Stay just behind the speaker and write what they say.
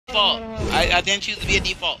default. I didn't choose to be a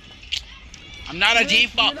default. I'm not a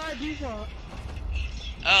default. You're not a default.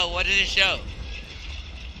 Oh, what did it show?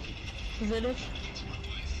 Finish.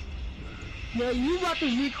 Yeah, you about to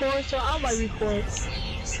record, so I might record.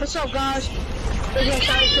 What's up, guys? We're gonna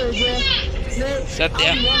start to again. Shut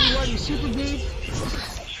down. I'll be SUPERBEAM.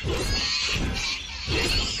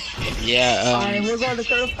 Yeah. Alright, we're going to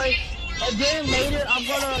third place. And then later, I'm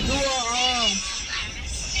gonna do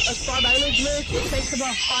a Star Island glitch. It takes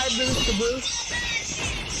about 5 minutes to do.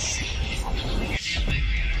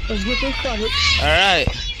 Let's get this started. Alright.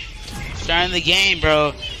 Starting the game,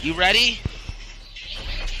 bro. You ready?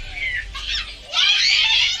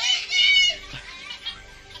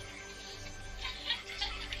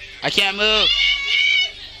 I can't move.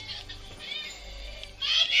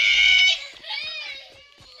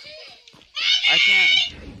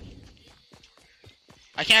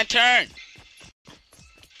 I can't turn.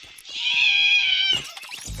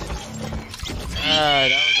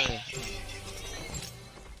 That was a...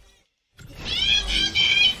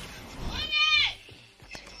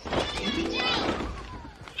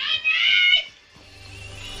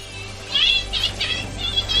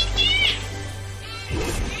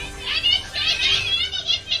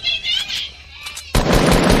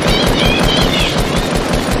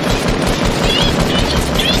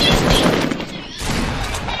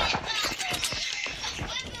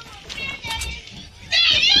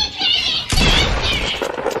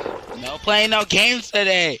 Playing no games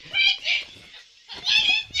today.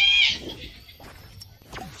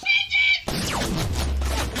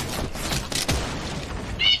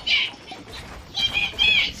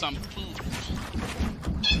 Some food.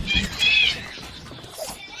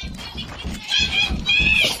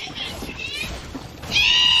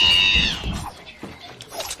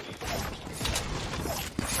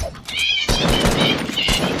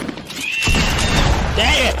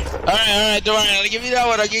 Dang it! Alright, don't worry. I'll give you that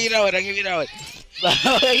one. I'll give you that one.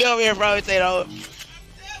 Get over here, probably say no.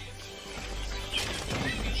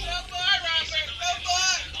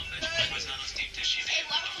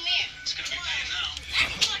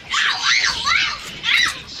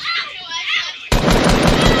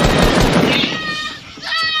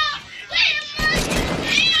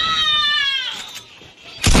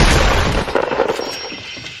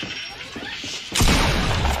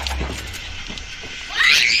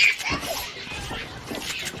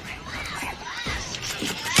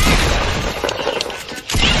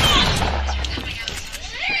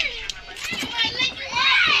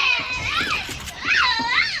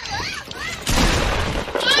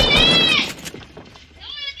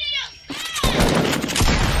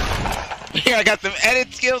 I got them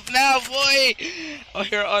edit skills now, boy. Oh,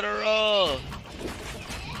 you're on a roll.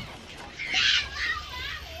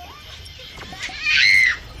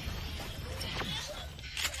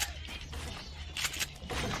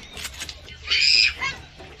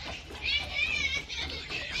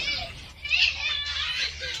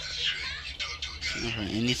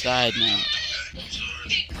 Any side now.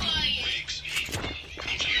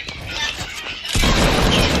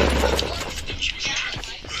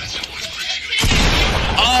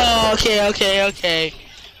 Oh, okay.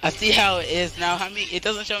 I see how it is now. How many? It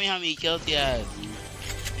doesn't show me how many kills he has.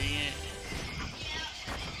 Dang it.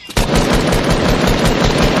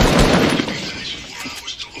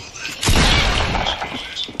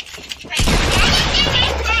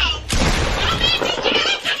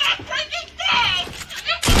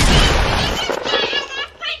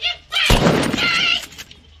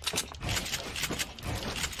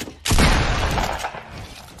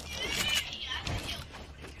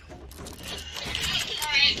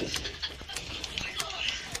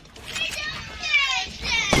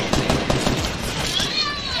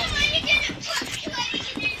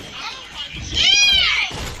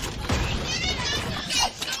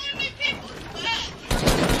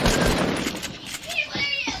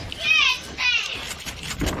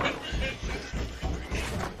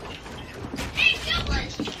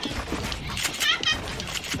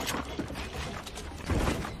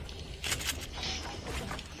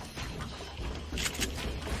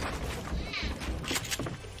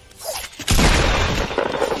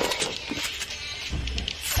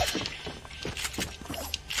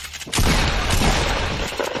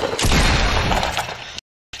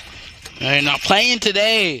 I'm not playing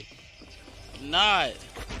today. I'm not.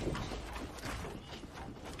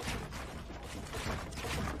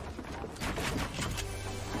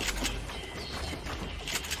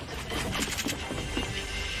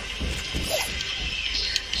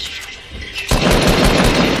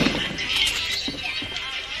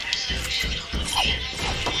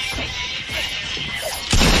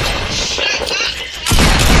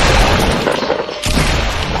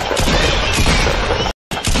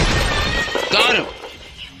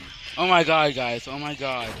 Oh my god, guys. Oh my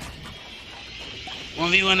god.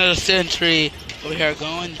 1v1 of the century. Over here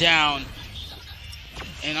going down.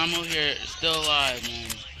 And I'm over here still alive, man.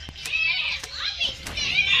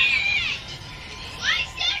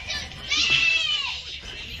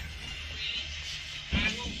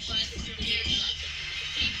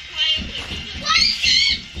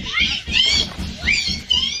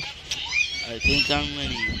 I think I'm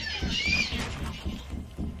winning.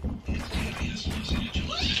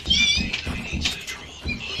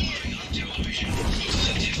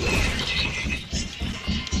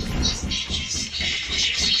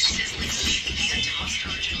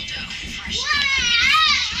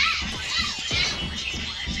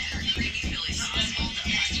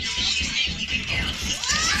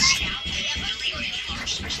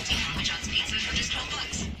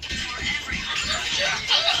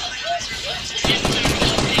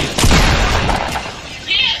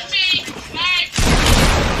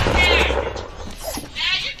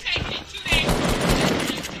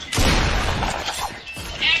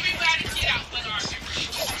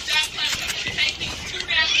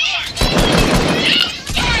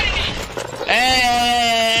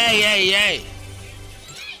 Hey!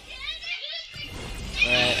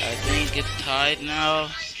 But I think it's tied now.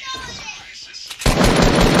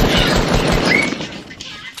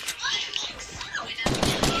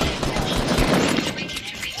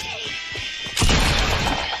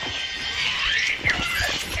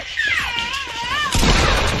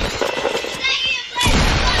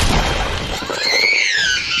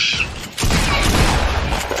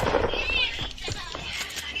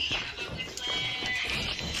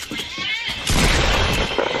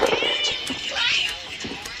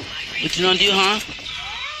 What you gonna do, huh?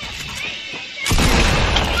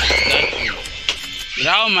 Get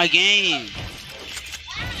out of my game.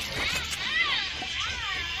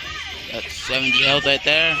 That's 70 health right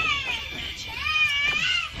there.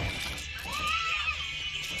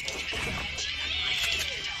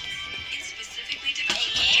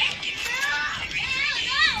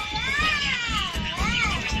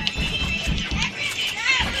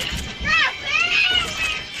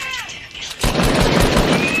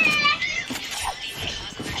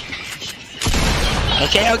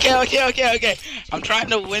 Okay. I'm trying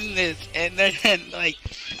to win this, and then, like,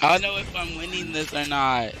 I don't know if I'm winning this or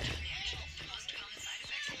not.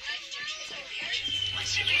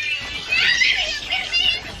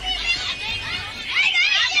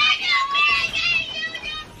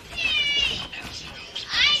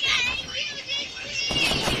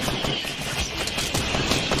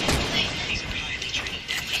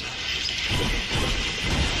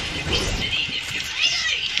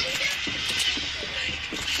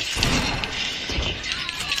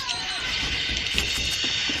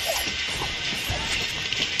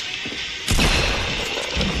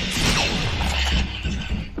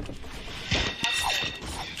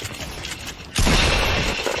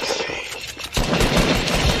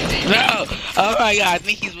 No! Oh my god, I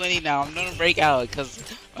think he's winning now. I'm gonna break out because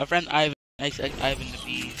my friend Ivan likes Ivan to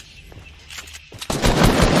be.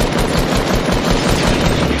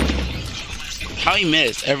 How he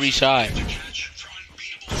missed every shot.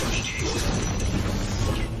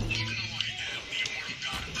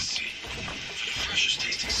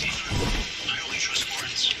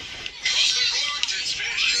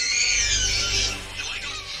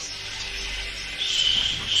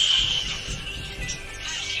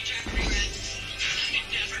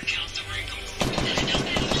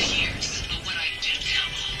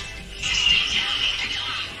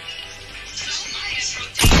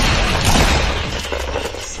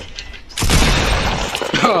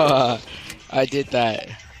 I did that.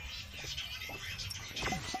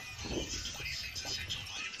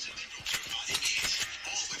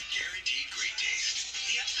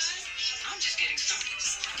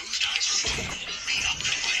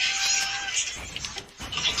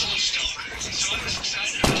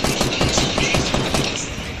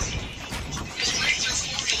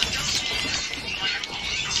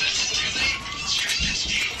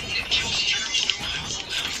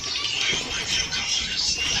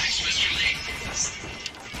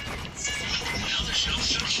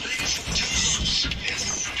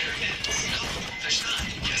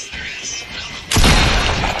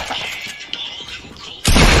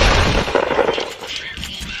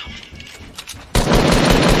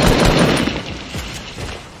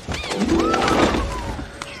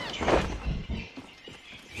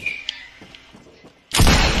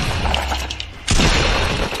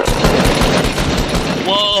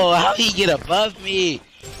 Whoa, how did he get above me?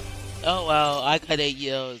 Oh well, I got 8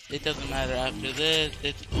 kills. It doesn't matter after this,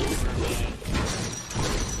 it's over, man.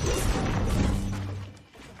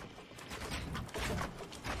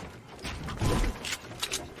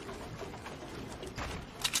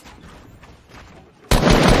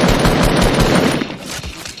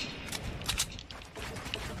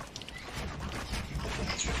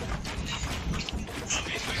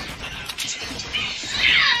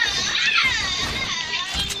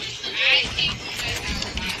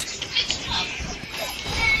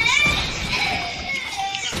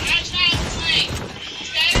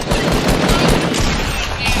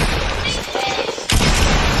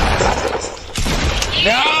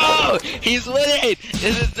 He's winning!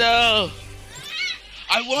 This is dope!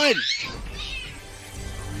 I won!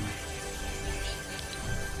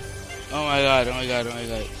 Oh my god, oh my god, oh my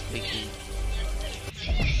god.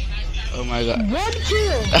 Oh my god. 1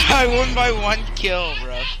 kill! I won by 1 kill,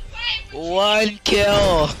 bro. 1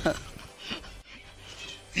 kill!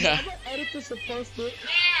 Yeah. I'm gonna edit this and post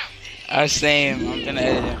it. Same. I'm gonna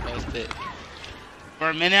edit and post it. For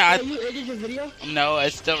a minute, You edited your video? No,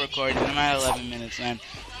 it's still recording. I'm at 11 minutes, man.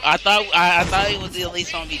 I thought it was at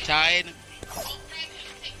least gonna be tied.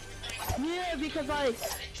 Yeah, because like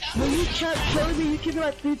when you kept killing me, you killed me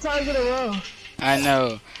like 3 times in a row. I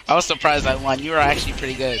know. I was surprised I won. You were actually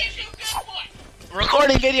pretty good.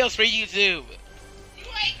 Recording videos for YouTube.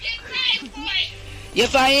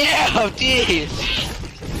 Yes, I am. Jeez.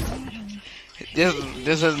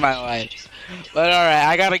 This is my life. But alright,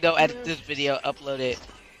 I gotta go edit this video, upload it.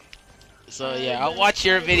 So yeah, I'll watch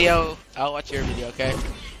your video. Okay?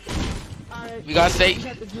 Alright, We gotta say.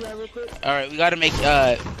 Alright, We gotta make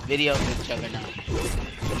videos with each other now.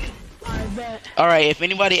 Alright, bet. Alright, if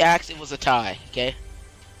anybody asks, it was a tie. Okay?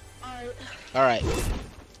 Alright.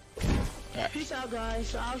 Alright. Peace out,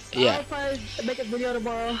 guys. I'll Yeah. probably make a video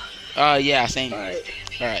tomorrow. Yeah, same. Alright.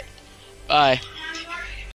 Alright. Bye.